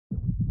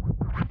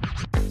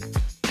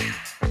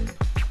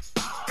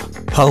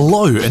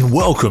Hello and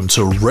welcome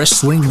to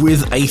Wrestling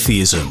with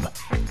Atheism.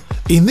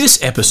 In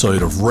this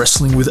episode of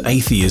Wrestling with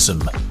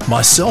Atheism,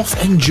 myself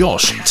and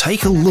Josh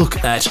take a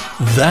look at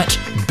that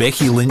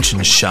Becky Lynch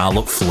and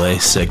Charlotte Flair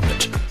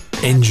segment.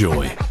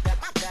 Enjoy.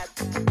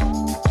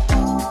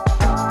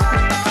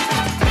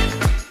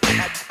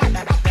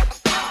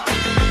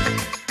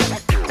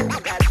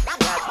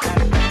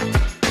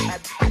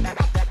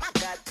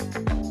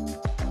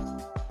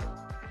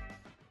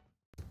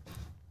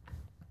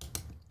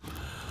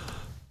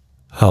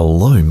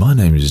 Hello, my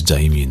name is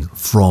Damien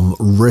from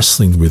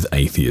Wrestling with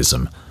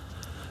Atheism,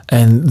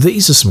 and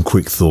these are some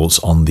quick thoughts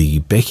on the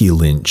Becky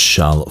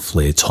Lynch-Charlotte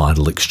Flair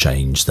title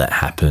exchange that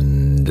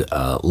happened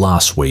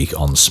last week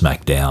on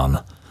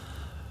SmackDown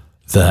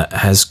that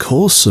has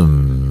caused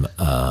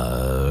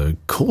a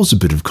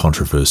bit of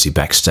controversy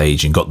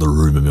backstage and got the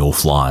rumour mill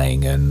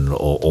flying and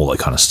all that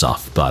kind of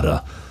stuff,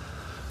 but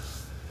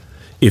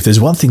if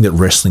there's one thing that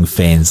wrestling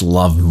fans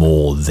love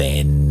more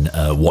than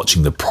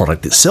watching the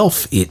product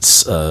itself,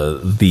 it's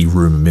the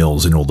rumour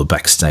mills and all the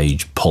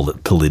backstage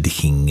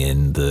politicking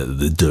and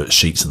the dirt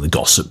sheets and the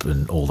gossip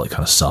and all that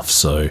kind of stuff.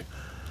 So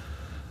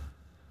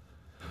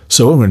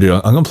what I'm going to do,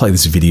 I'm going to play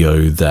this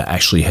video that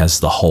actually has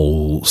the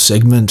whole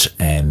segment,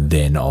 and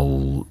then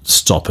I'll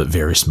stop at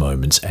various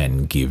moments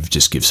and give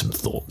some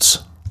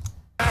thoughts.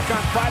 Back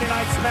on Friday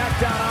Night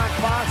SmackDown on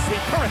Fox, the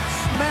current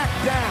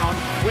SmackDown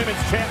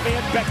Women's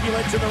Champion Becky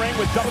Lynch in the ring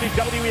with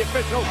WWE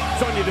official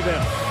Sonya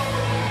Deville.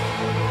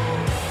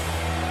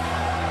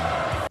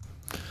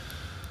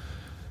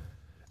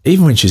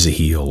 Even when she's a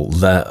heel,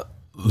 that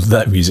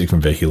music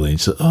from Becky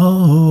Lynch,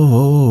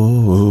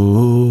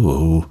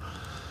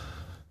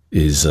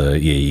 is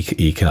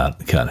you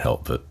can't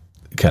help but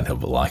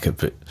like it.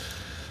 But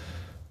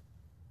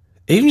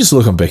even just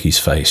look on Becky's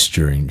face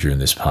during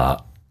this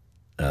part.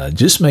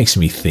 Just makes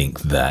me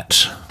think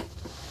that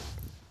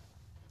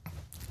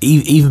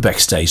even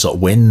backstage, like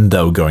when they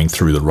were going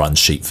through the run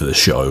sheet for the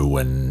show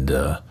and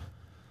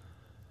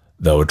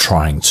they were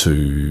trying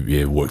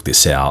to work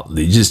this out,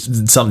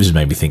 something just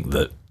made me think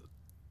that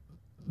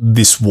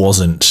this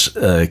wasn't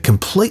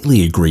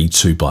completely agreed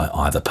to by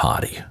either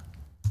party.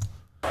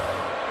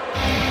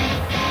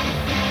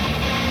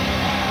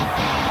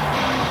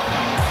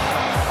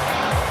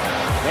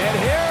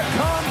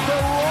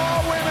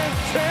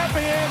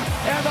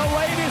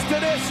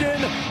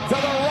 To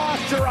the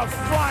roster of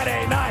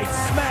Friday Night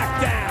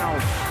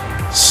SmackDown.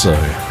 So,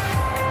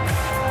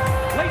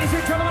 ladies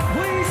and gentlemen,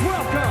 please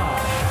welcome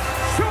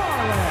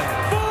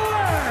Charlotte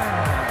Flair.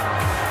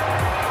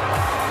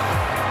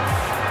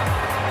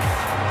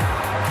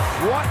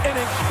 What an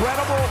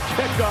incredible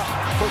pickup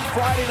for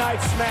Friday Night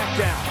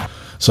SmackDown.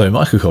 So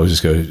Michael Cole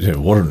just goes,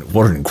 what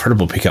an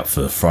incredible pickup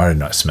for Friday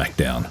Night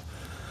SmackDown.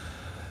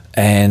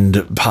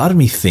 And part of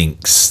me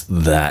thinks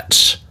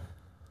that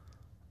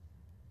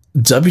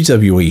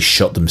WWE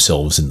shot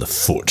themselves in the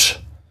foot.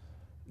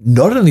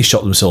 Not only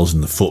shot themselves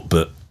in the foot,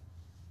 but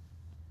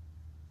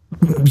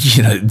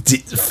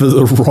for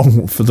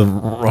the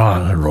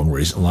wrong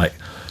reason. Like,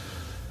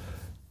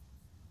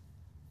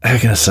 how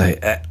can I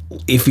say?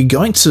 If you're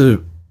going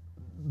to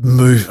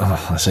move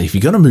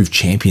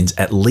champions,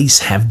 at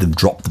least have them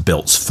drop the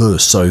belts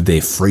first, so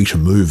they're free to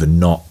move and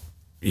not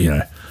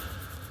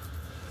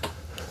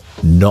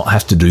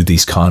have to do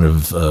these kind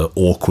of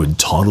awkward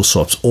title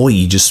swaps, or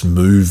you just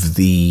move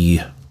the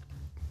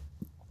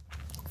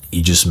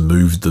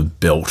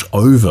belt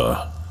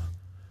over.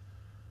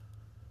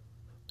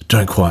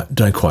 Don't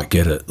quite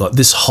get it. Like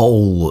this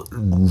whole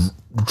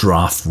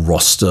draft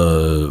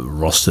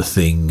roster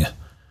thing.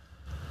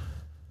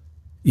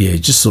 Yeah,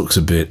 it just looks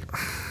a bit.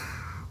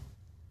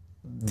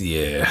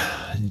 Yeah,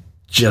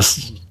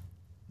 just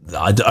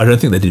I don't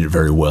think they did it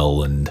very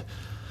well. And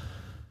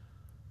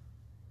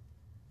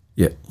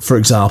yeah, for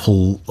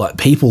example, like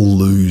people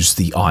lose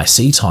the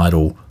IC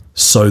title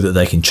so that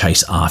they can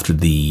chase after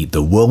the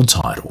world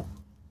title.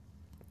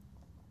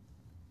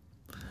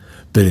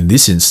 But in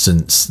this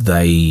instance,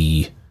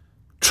 they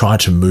tried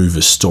to move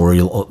a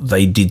story.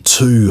 They did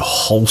two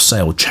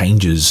wholesale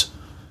changes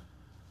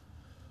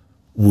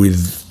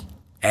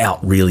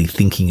without really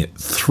thinking it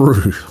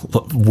through.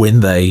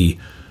 When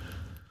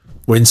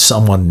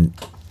someone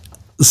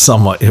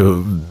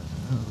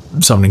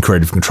in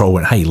creative control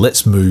went, hey,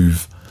 let's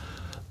move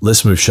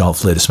Charlotte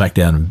Flair to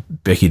SmackDown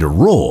and Becky to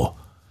Raw.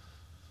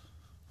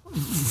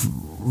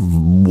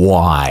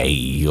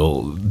 Why?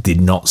 Or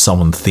did not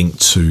someone think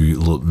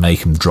to make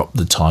him drop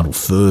the title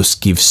first,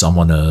 give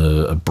someone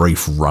a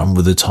brief run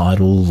with the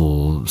title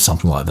or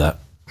something like that?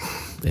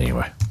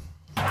 Anyway.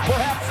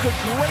 Perhaps the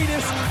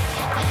greatest.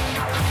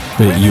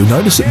 But you'll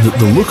notice that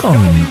the look on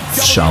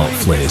Charlotte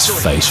Flair's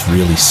face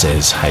really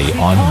says, hey,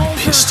 I'm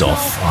pissed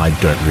off. I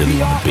don't really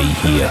want to be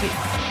here.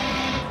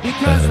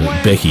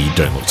 Becky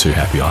don't look too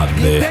happy either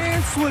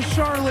there.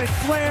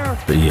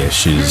 But yeah,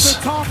 she's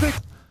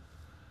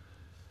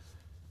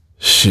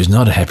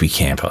not a happy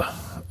camper.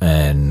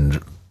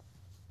 And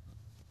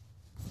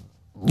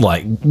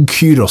like,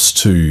 kudos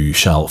to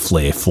Charlotte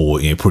Flair for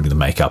putting the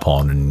makeup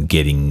on and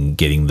getting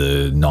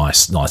the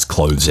nice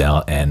clothes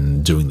out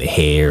and doing the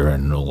hair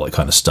and all that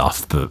kind of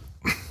stuff. But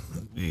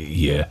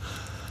yeah,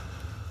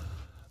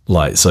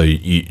 like, so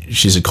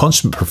she's a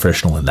consummate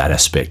professional in that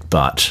aspect,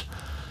 but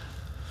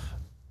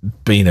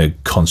being a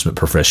consummate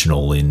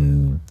professional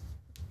in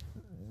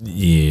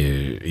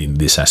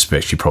this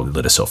aspect, she probably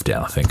let herself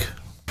down, I think.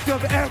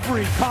 Of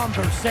every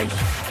conversation,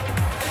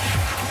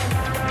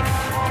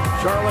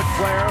 Charlotte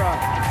Flair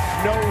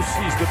knows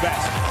she's the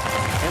best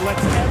and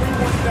lets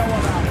everyone know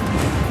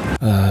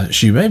about it.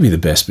 She may be the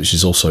best, but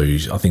she's also,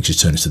 I think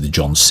she's turned into the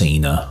John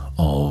Cena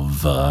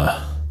of,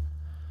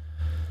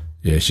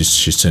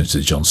 she's turned into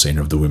the John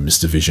Cena of the women's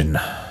division.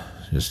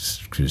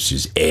 Just because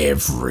she's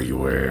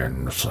everywhere,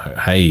 and it's like,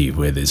 hey,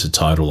 where there's a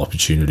title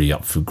opportunity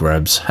up for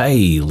grabs,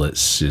 hey,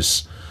 let's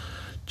just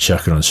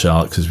chuck it on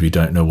Charlotte because we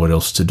don't know what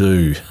else to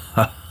do.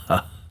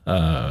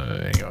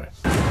 Anyway.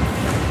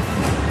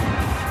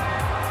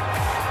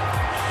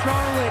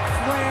 Charlotte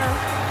Flair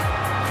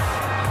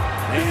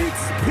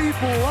eats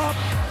people up.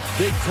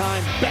 Big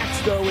time.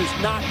 Baxter is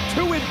not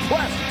too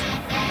impressed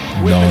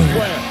with Miss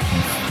Flair.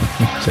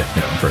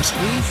 Yeah, impressive.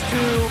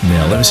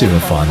 Now let me see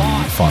if I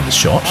can find the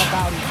shot.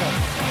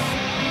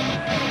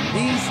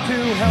 These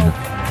two help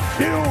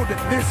build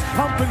this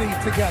company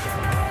together.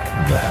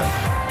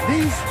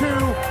 These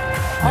two.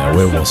 Now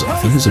where was it? I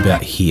think it was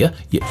about here.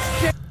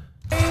 Yeah,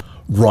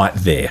 right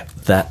there.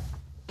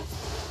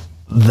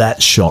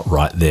 That shot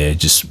right there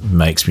just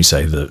makes me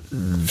say that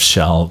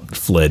Charlotte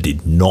Flair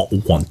did not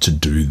want to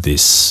do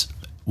this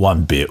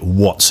one bit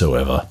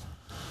whatsoever,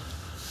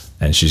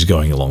 and she's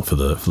going along for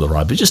the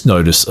ride. But just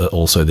notice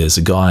also there's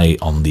a guy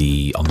on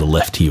the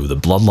left here with a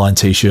Bloodline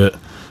t-shirt.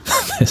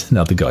 There's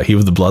another guy here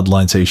with the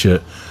Bloodline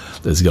t-shirt.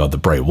 There's a guy with the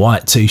Bray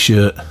Wyatt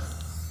t-shirt.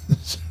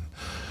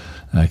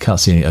 I can't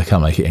see any. I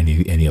can't make it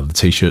any other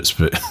t-shirts,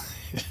 but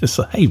it's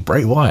like, hey,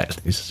 Bray Wyatt,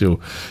 he's still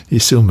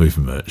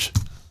moving merch.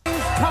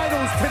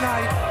 Titles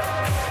tonight.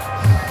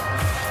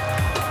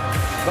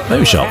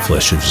 Maybe Charlotte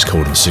Flair should have just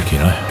called him sick, you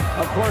know.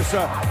 Of course,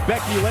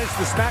 Becky Lynch,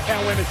 the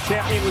SmackDown Women's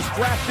Champion, was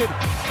drafted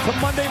to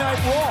Monday Night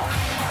Raw.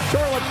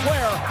 Charlotte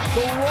Flair,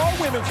 the Raw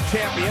Women's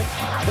Champion,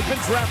 has been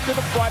drafted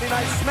to Friday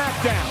Night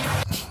SmackDown.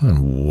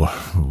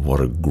 What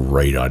a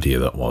great idea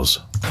that was.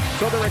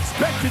 So they're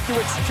expected to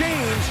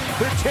exchange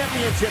their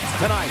championships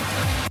tonight.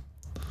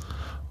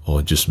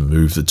 Or just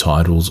move the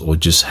titles, or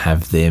just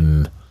have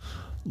them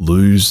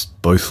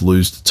both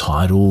lose the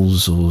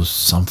titles or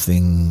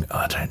something.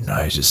 I don't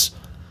know, just...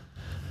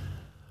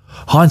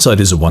 hindsight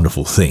is a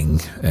wonderful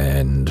thing,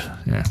 and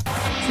yeah.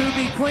 To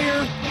be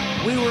clear,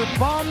 we were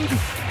bummed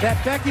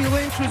that Becky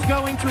Lynch was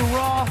going to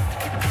Raw,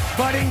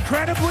 but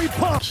incredibly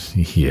pumped.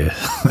 Yeah,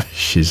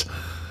 she's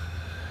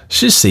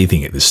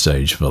seething at this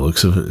stage by the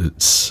looks of it.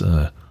 It's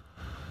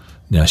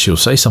now she'll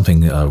say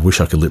something. I wish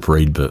I could lip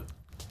read, but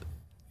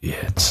yeah,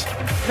 it's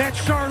that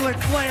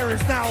Charlotte Flair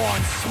is now on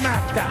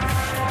SmackDown.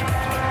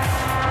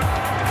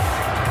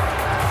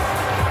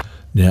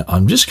 Now,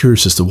 I'm just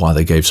curious as to why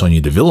they gave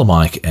Sonya Deville a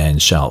mic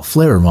and Charlotte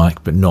Flair a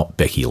mic, but not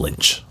Becky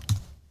Lynch.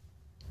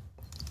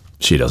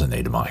 She doesn't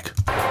need a mic.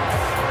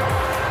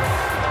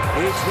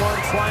 Each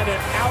one trying to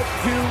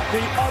outdo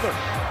the other.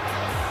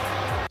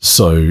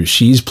 So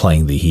she's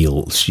playing the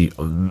heel.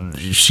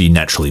 She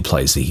naturally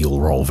plays the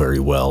heel role very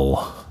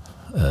well.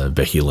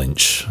 Becky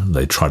Lynch,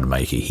 they try to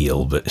make her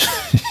heel, but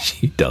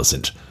she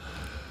doesn't.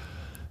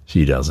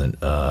 She doesn't.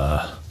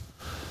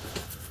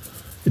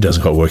 It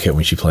doesn't quite work out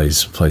when she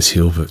plays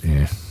heel, but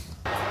yeah.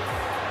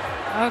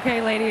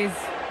 Okay, ladies,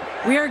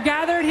 we are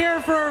gathered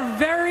here for a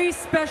very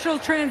special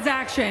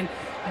transaction.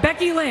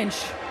 Becky Lynch,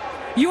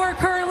 you are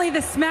currently the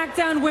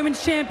SmackDown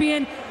Women's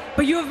Champion,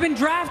 but you have been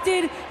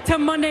drafted to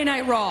Monday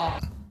Night Raw.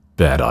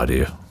 Bad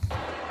idea.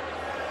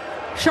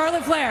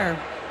 Charlotte Flair,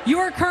 you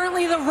are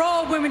currently the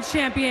Raw Women's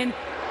Champion,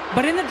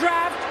 but in the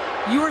draft,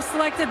 you were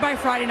selected by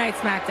Friday Night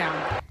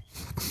SmackDown.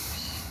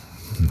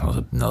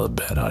 Another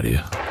bad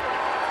idea.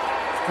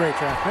 Great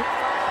traffic.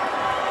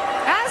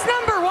 As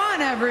number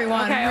one,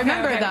 everyone. Okay,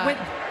 remember okay.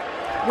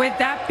 that. With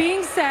that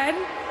being said,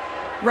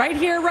 right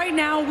here, right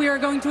now, we are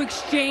going to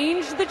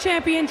exchange the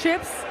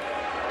championships,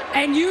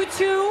 and you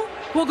two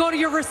will go to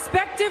your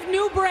respective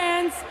new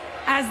brands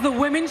as the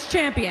Women's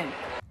Champion.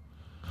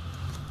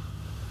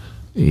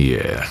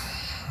 Yeah.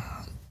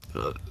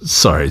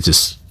 Sorry,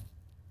 just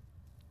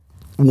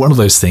one of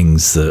those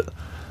things that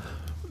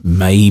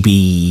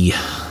maybe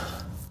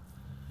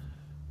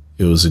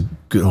it was a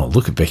good... Oh,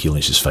 look at Becky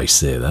Lynch's face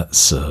there.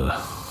 That's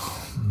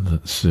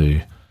let's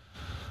see.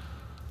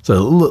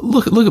 So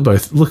look at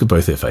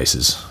both their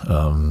faces.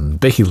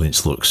 Becky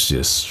Lynch looks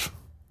just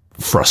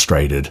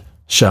frustrated.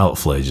 Charlotte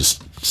Flair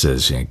just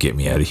says, "Get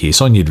me out of here."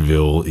 Sonya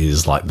Deville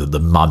is like the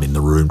mum in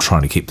the room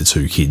trying to keep the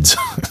two kids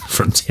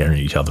from tearing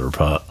each other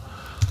apart.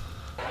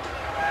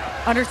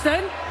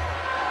 Understood?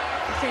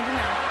 Exchanging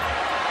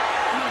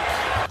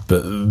now.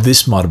 But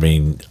this might have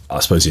been, I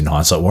suppose, in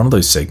hindsight, one of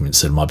those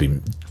segments that might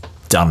be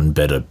done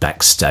better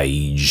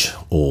backstage,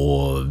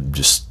 or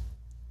just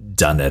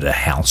done at a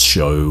house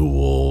show,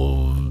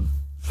 or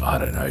I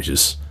don't know,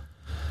 just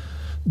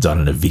done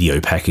in a video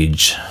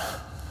package.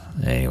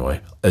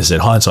 Anyway, as I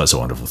said, hindsight's a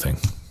wonderful thing.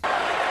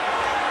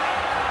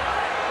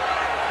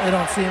 They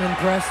don't seem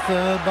impressed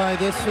by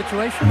this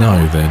situation.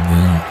 No, they're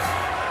not.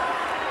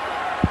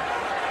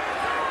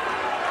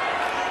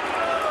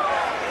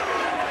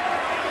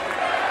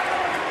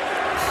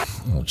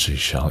 Oh, gee,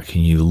 Charlotte,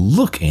 can you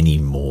look any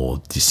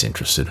more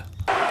disinterested?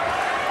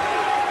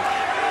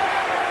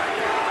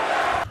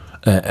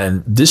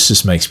 And this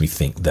just makes me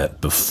think that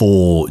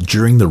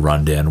during the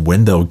rundown,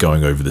 when they were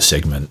going over the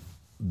segment,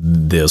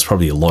 there was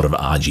probably a lot of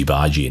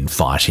argy-bargy and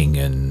fighting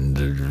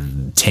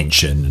and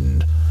tension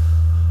and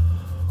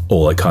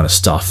all that kind of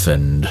stuff,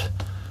 and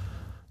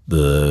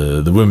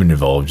the women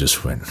involved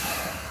just went,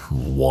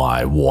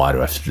 why do I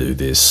have to do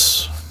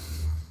this?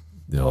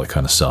 You know, all that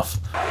kind of stuff.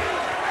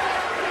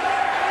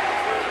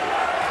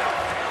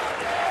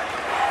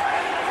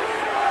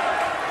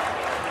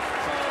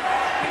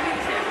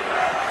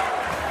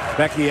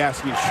 Becky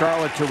asking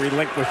Charlotte to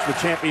relinquish the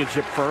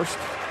championship first.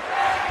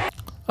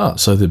 Oh,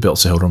 so the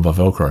belts are held on by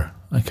Velcro.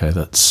 Okay,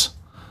 that's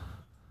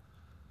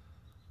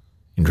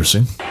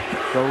interesting.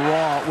 The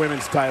Raw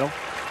Women's title.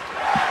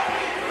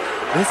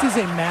 This is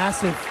a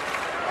massive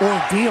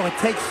ordeal. It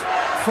takes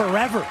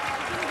forever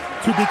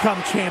to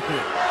become champion.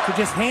 To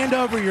just hand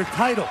over your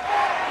title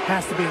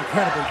has to be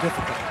incredibly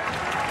difficult.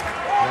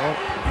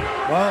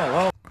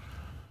 Whoa.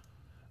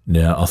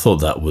 Now, I thought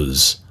that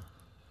was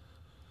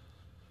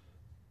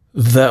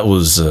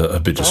a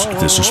bit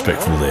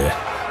disrespectful there.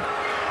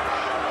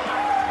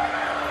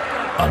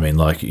 I mean,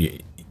 like,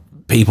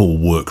 people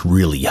work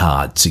really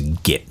hard to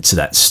get to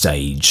that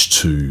stage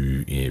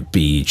to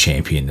be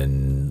champion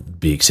and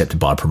be accepted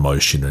by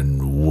promotion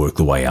and work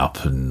the way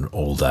up and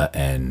all that.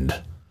 And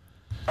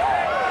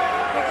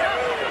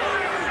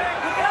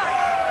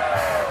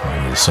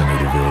Sonya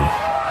Deville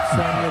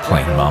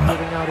playing mum.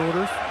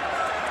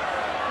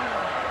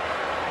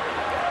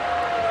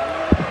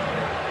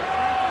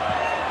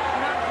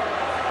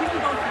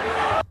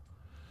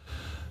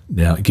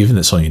 Now, given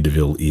that Sonya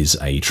Deville is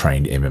a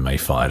trained MMA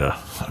fighter,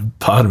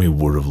 part of me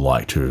would have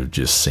liked to have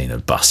just seen her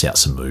bust out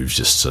some moves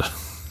just to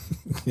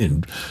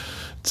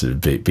to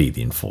be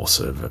the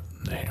enforcer. But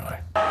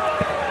anyway.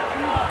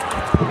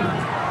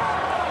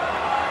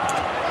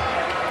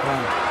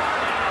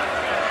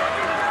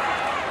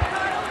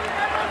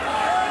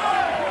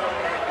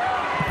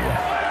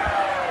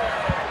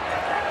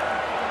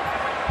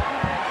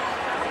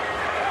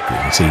 You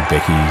can see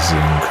Becky's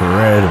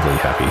incredibly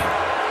happy.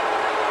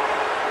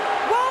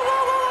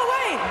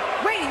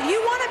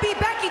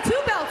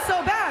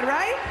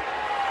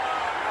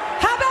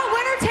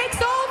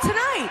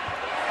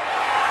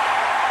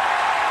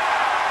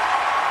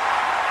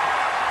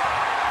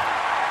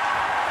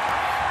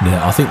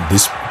 Now, I think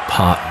this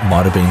part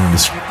might have been in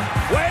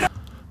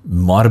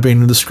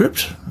the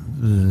script.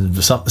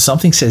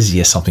 Something says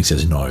yes, something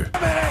says no.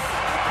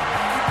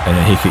 And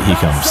then here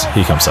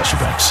comes Sasha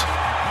Banks.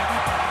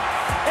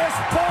 It's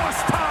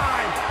boss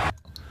time.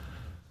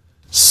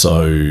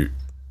 So,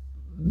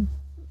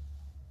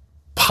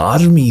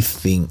 part of me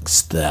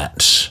thinks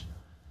that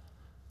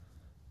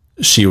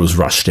she was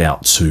rushed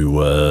out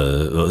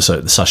to.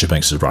 So Sasha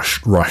Banks was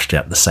rushed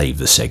out to save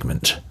the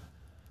segment.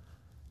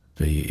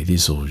 It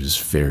is all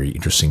just very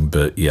interesting,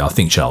 but yeah, I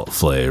think Charlotte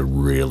Flair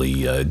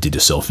really did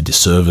herself a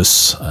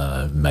disservice.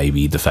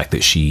 Maybe the fact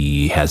that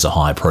she has a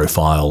high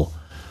profile,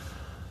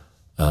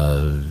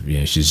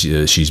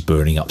 she's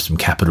burning up some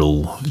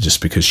capital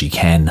just because she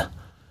can.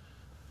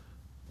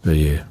 But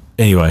yeah,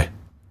 anyway,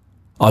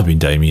 I've been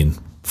Damien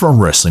from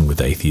Wrestling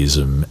with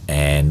Atheism,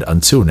 and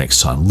until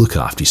next time, look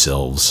after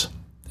yourselves,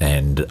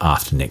 and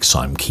after next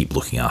time, keep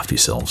looking after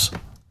yourselves.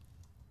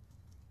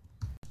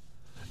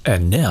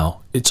 And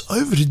now, it's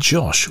over to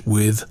Josh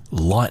with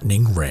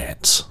Lightning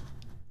Rants.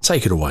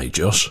 Take it away,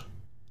 Josh.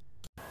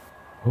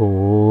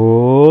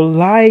 Oh,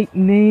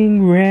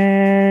 Lightning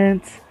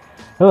Rant!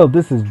 Hello,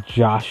 this is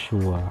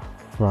Joshua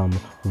from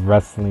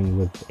Wrestling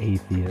with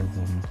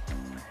Atheism.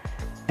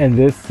 And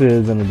this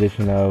is an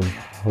edition of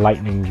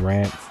Lightning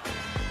Rants,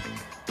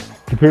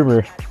 the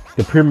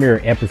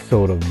premiere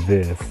episode of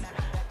this.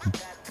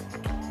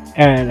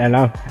 And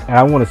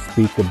I want to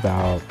speak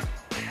about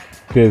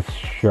this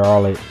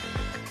Charlotte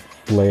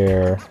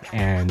Flair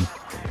and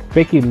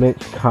Becky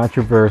Lynch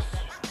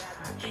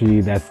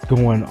controversy that's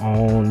going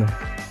on.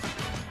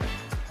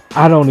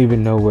 I don't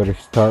even know where to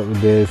start with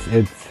this.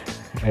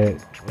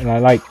 And I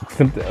like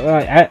something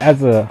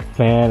as a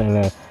fan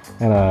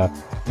and a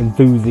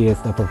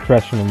enthusiast of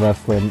professional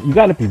wrestling. You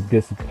got to be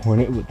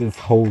disappointed with this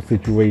whole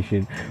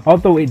situation.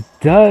 Although it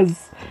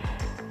does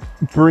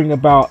bring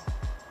about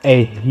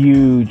a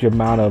huge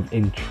amount of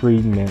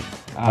intriguement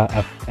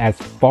as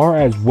far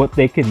as what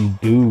they can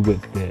do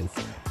with this.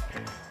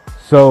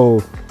 So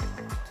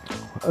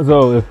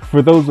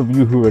for those of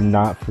you who are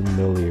not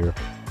familiar,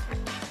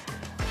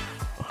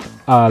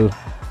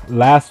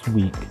 last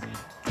week,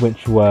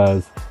 which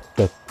was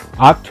the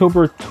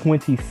October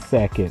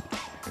 22nd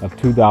of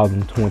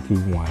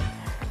 2021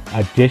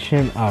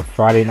 edition of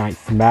Friday Night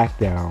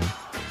SmackDown,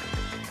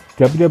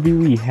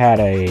 WWE had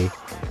a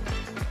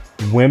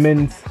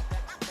women's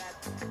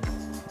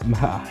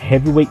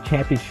heavyweight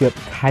championship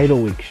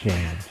title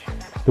exchange.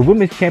 The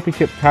women's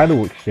championship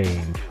title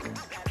exchange.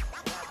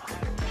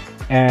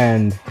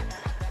 And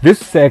this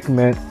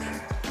segment,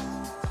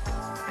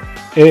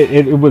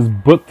 it was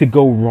booked to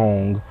go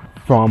wrong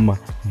from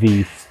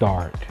the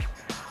start.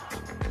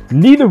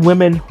 Neither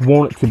women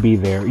wanted to be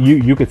there.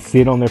 You could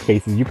see it on their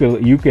faces. You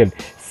could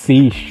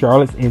see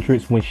Charlotte's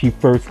interest when she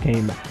first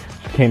came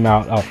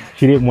out. Oh,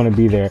 she didn't want to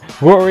be there.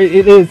 Or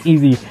it is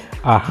easy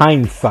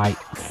hindsight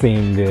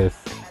seeing this.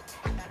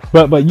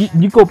 But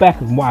you go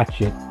back and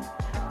watch it.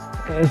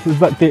 It's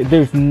just like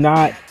there's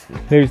not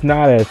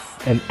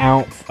an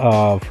ounce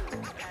of,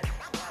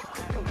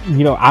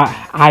 you know,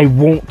 I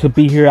want to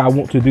be here. I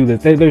want to do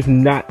this. There's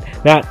not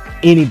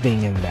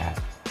anything in that.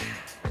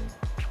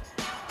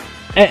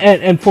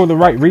 And for the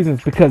right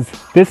reasons, because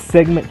this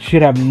segment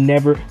should have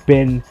never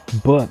been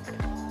booked.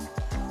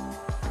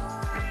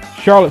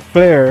 Charlotte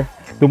Flair,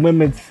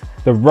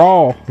 the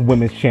Raw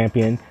Women's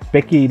Champion,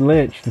 Becky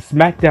Lynch, the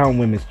SmackDown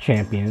Women's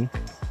Champion,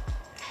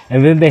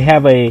 and then they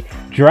have a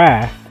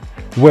draft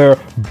where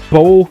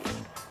both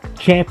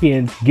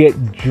champions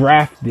get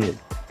drafted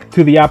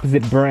to the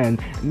opposite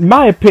brand.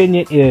 My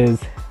opinion is,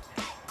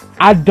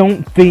 I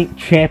don't think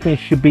champions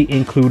should be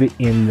included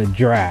in the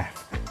draft.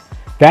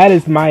 That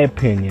is my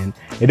opinion.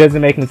 It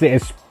doesn't make any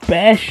sense,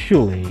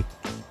 especially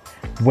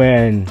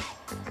when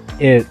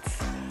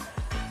it's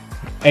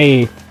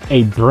a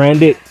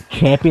branded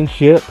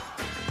championship.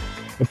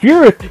 If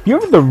you're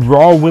the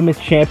Raw Women's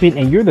Champion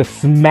and you're the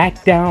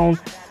SmackDown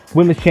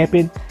Women's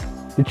Champion,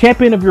 the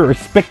champion of your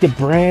respective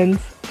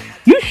brands,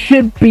 you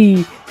should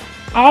be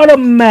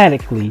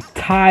automatically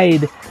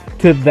tied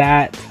to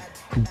that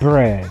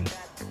brand.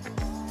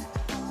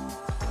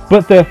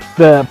 But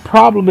the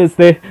problem is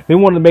they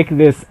want to make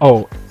this,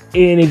 oh,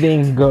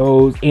 anything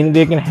goes,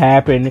 anything can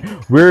happen.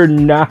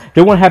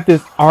 They want to have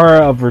this aura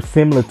of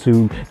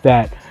verisimilitude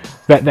that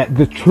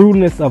the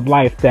trueness of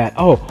life, that,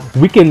 oh,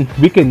 we can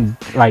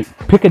like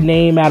pick a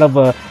name out of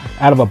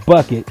a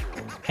bucket,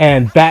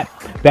 and that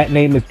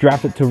name is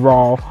drafted to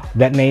Raw,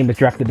 that name is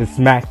drafted to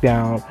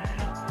SmackDown,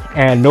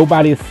 and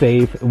nobody is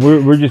safe.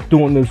 We're just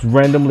doing this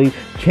randomly.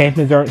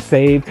 Champions aren't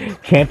safe.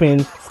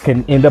 Champions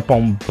can end up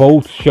on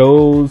both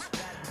shows,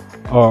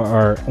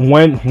 or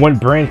one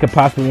brand could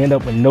possibly end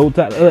up with no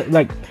title.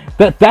 Like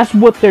that's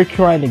what they're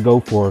trying to go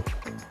for,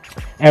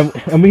 and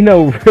we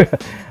know,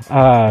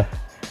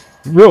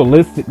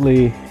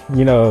 realistically,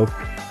 you know,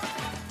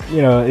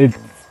 it's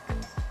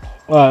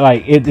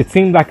like it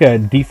seemed like a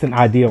decent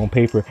idea on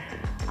paper.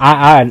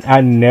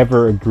 I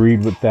never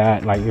agreed with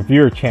that. Like, if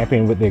you're a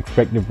champion with the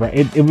expected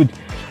brand,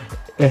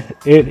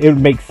 it would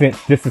make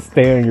sense just to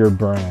stay on your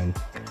brand.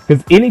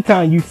 Because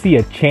anytime you see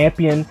a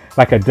champion,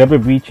 like a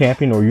WWE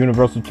champion or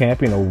Universal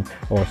champion or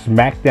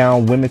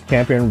SmackDown Women's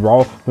Champion,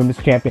 Raw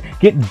Women's Champion,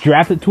 get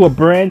drafted to a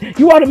brand,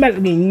 you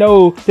automatically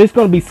know there's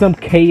going to be some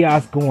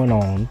chaos going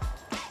on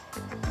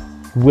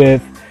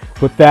with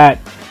that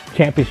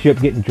championship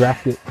getting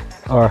drafted,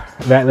 or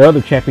that the other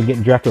champion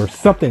getting drafted, or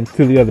something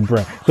to the other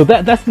brand. So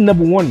that's the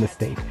number one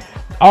mistake.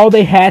 All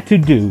they had to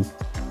do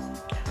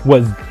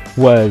was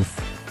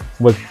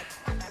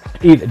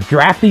either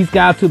draft these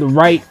guys to the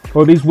right,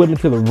 or these women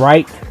to the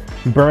right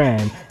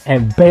brand,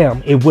 and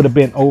bam, it would have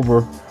been over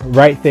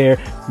right there.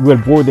 We would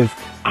avoid this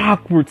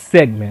awkward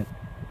segment.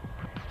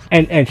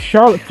 And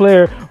Charlotte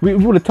Flair, we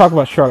want to talk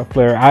about Charlotte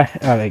Flair.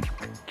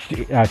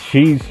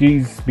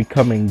 She's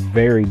becoming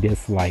very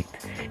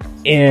disliked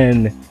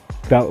in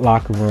that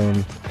locker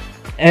room,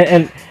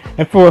 and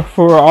for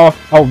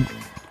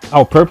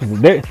all purposes.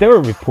 There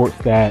were reports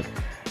that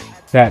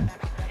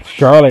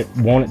Charlotte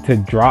wanted to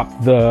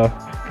drop the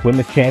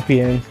women's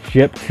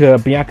championship to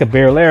Bianca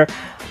Belair.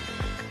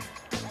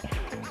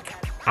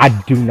 I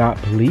do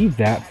not believe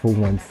that for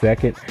 1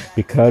 second,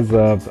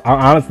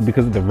 honestly,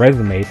 because of the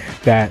resume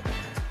that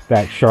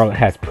Charlotte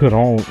has put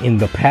on in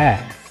the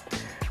past,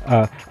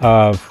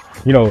 of,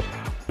 you know,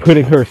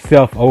 putting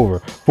herself over.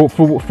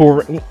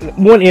 For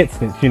one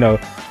instance,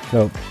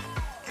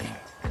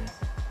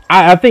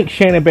 I think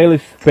Shayna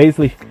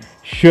Baszler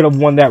should have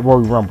won that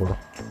Royal Rumble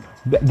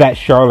that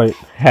Charlotte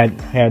had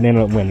ended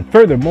up winning.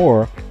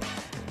 Furthermore,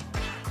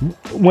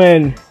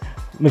 when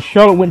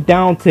Charlotte went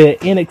down to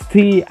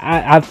NXT,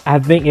 I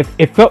think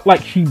it felt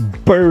like she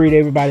buried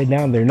everybody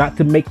down there, not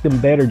to make them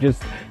better,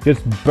 just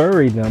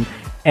bury them.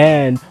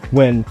 And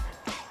when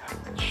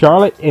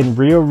Charlotte and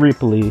Rhea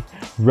Ripley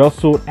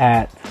wrestled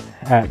at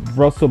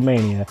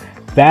WrestleMania,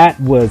 that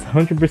was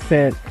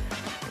 100%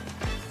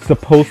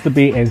 supposed to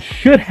be and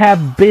should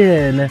have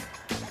been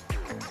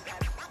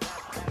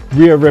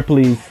Rhea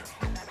Ripley's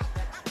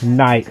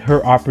night,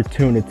 her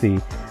opportunity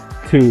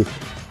to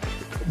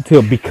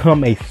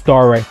become a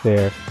star right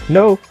there.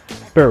 No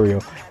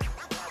burial.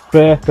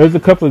 But there's a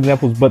couple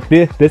examples, but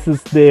this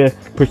is the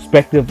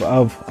perspective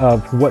of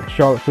what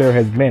Charlotte Flair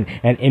has been.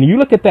 And you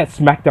look at that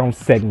SmackDown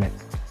segment.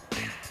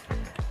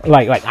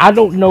 Like I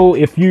don't know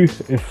if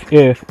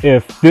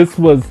this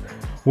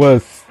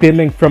was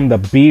stemming from the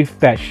beef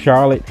that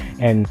Charlotte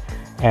and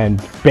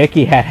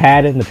Becky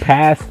had in the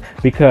past,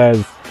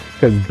 because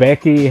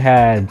Becky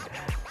had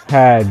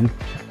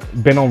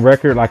been on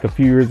record like a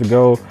few years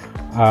ago,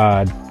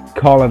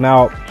 calling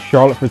out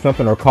Charlotte for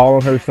something or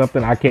calling her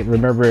something. I can't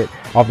remember it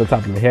off the top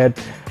of my head,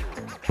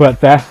 but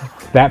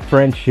that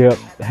friendship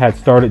had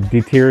started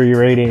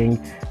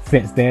deteriorating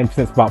since then,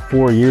 since about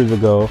 4 years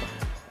ago.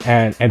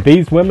 And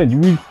these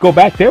women, we go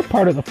back, they're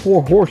part of the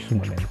 4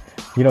 horsewomen.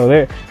 You know,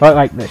 they're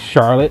like the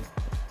Charlotte,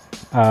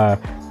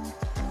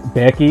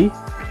 Becky,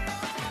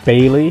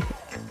 Bailey,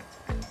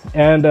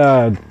 and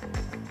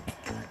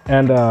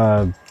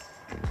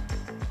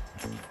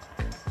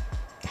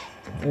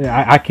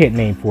I can't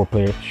name 4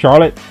 players.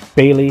 Charlotte,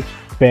 Bailey,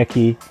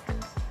 Becky,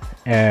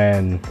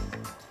 and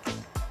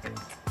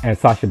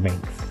Sasha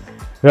Banks.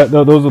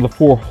 Those are the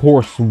 4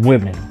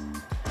 horsewomen.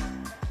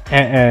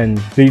 And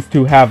these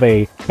two have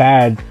a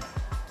bad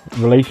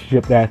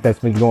relationship that's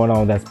been going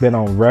on, that's been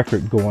on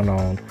record going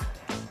on.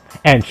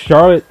 And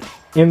Charlotte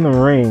in the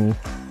ring,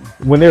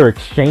 when they're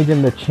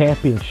exchanging the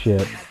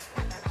championships,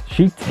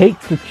 she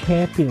takes the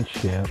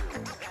championship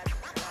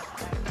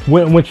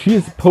when she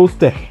is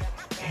supposed to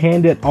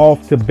hand it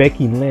off to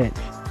Becky Lynch.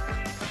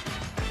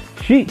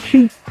 She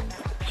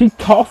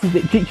tosses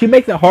it. She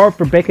makes it hard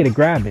for Becky to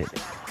grab it,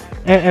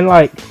 and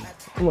like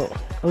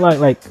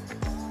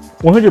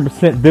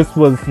 100%, this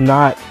was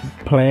not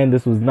planned.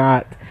 This was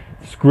not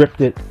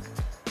scripted.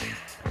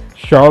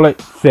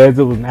 Charlotte says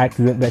it was an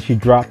accident that she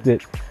dropped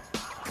it.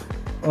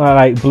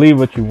 Like, believe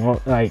what you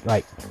want.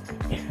 Like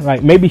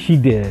maybe she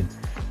did.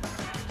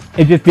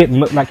 It just didn't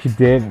look like she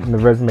did, and the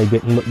resume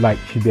didn't look like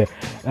she did.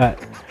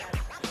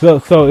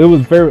 So it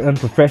was very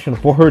unprofessional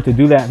for her to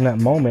do that in that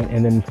moment,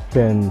 and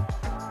then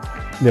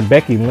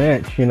Becky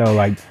Lynch, you know,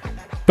 like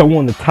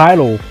throwing the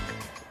title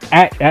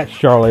at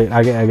Charlotte.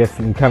 I guess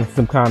in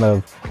some kind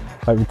of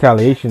like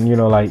retaliation, you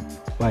know, like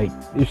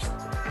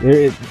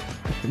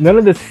none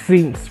of this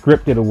seems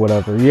scripted or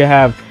whatever. You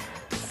have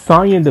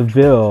Sonya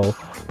Deville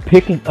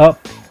picking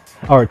up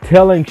or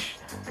telling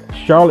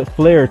Charlotte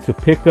Flair to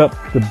pick up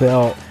the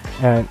belt,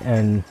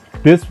 and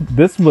this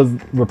was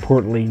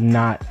reportedly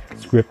not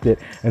scripted.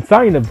 And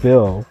Sonya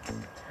Deville,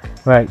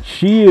 like,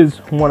 she is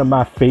one of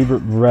my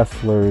favorite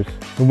wrestlers,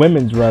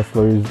 women's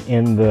wrestlers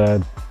in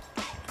the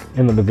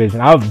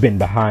division. I've been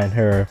behind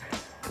her,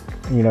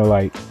 you know,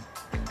 like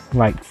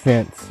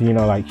since, you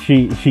know, like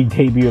she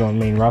debuted on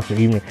the main roster,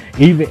 even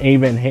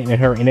in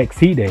her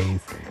NXT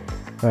days.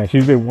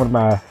 She's been one of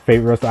my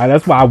favorite wrestlers.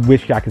 That's why I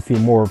wish I could see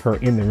more of her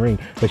in the ring.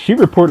 But she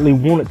reportedly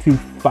wanted to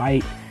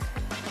fight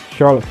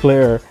Charlotte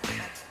Flair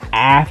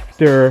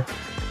after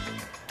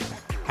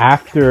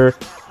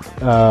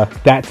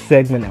that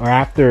segment, or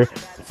after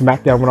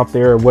SmackDown went off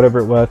there, or whatever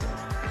it was.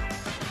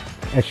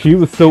 And she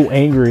was so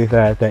angry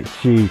that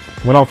she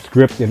went off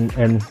script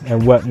and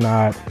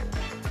whatnot.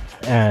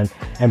 And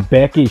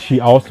Becky, she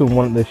also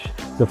wanted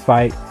to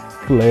fight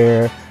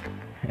Flair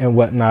and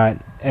whatnot.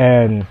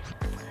 And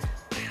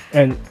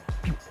I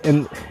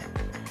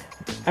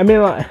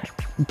mean, like,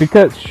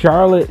 because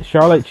Charlotte,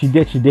 she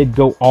did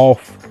go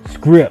off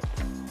script,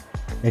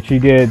 and she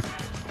did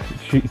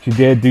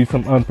do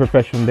some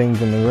unprofessional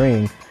things in the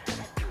ring,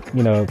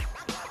 you know.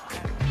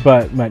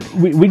 But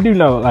we do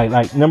know,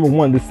 like number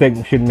one, this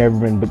segment should have never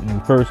been booked in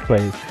the first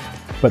place.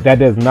 But that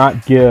does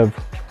not give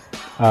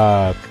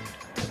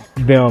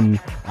them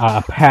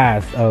a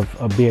pass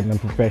of being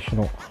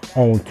unprofessional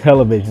on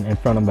television in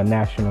front of a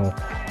national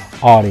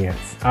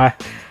audience. I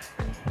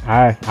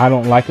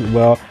don't like it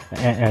well,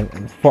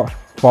 and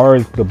far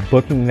as the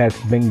booking that's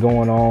been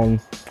going on,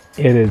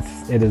 it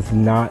has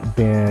not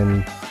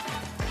been.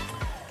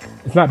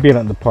 It's not being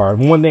up to par.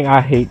 One thing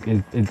I hate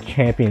is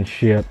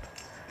championship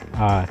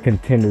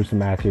contenders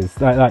matches.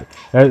 Like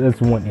that's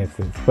one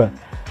instance,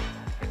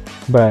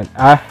 but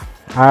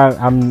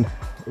I'm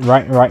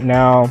right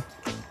now.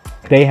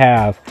 They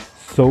have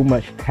so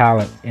much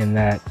talent in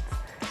that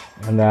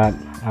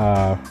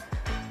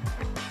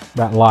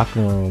locker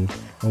room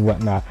and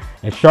whatnot.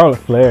 And Charlotte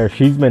Flair,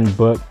 she's been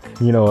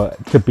booked, you know,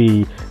 to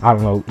be, I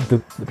don't know,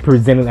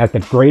 presented as the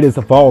greatest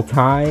of all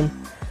time.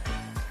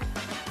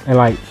 And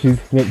like, she's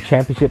getting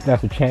championship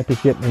after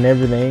championship and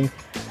everything.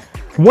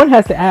 One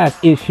has to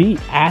ask, is she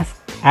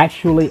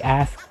actually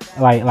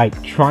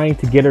like trying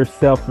to get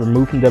herself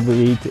removed from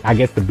WWE, I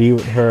guess, to be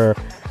with her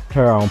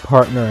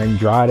partner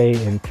Andrade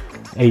and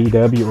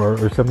AEW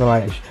or something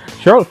like that?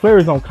 Charlotte Flair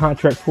is on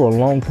contract for a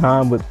long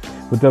time with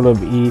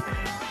WWE.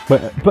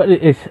 But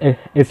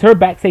it's her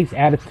backstage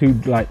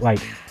attitude like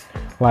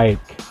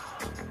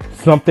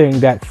something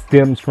that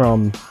stems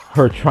from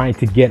her trying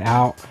to get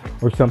out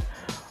or something,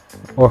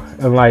 or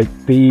like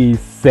these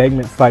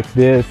segments like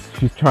this,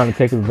 she's trying to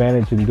take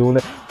advantage and doing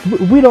it.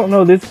 We don't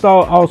know. This is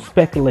all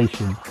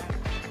speculation,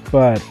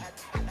 but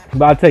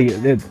I'll tell you,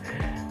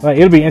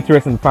 it'll be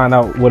interesting to find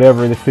out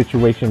whatever the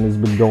situation has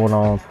been going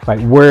on, like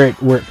where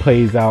it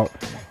plays out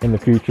in the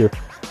future.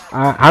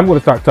 I'm going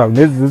to start talking.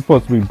 This is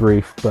supposed to be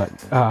brief, but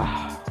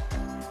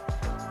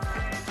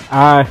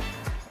I'm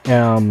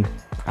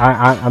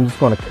just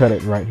going to cut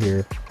it right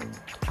here.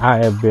 I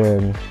have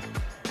been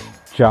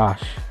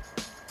Josh,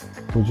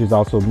 which is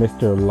also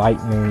Mr.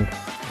 Lightning,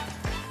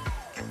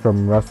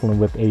 from Wrestling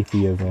with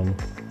Atheism.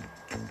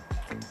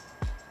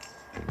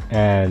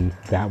 And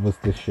that was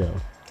the show.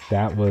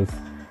 That was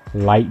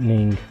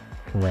Lightning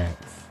Rant.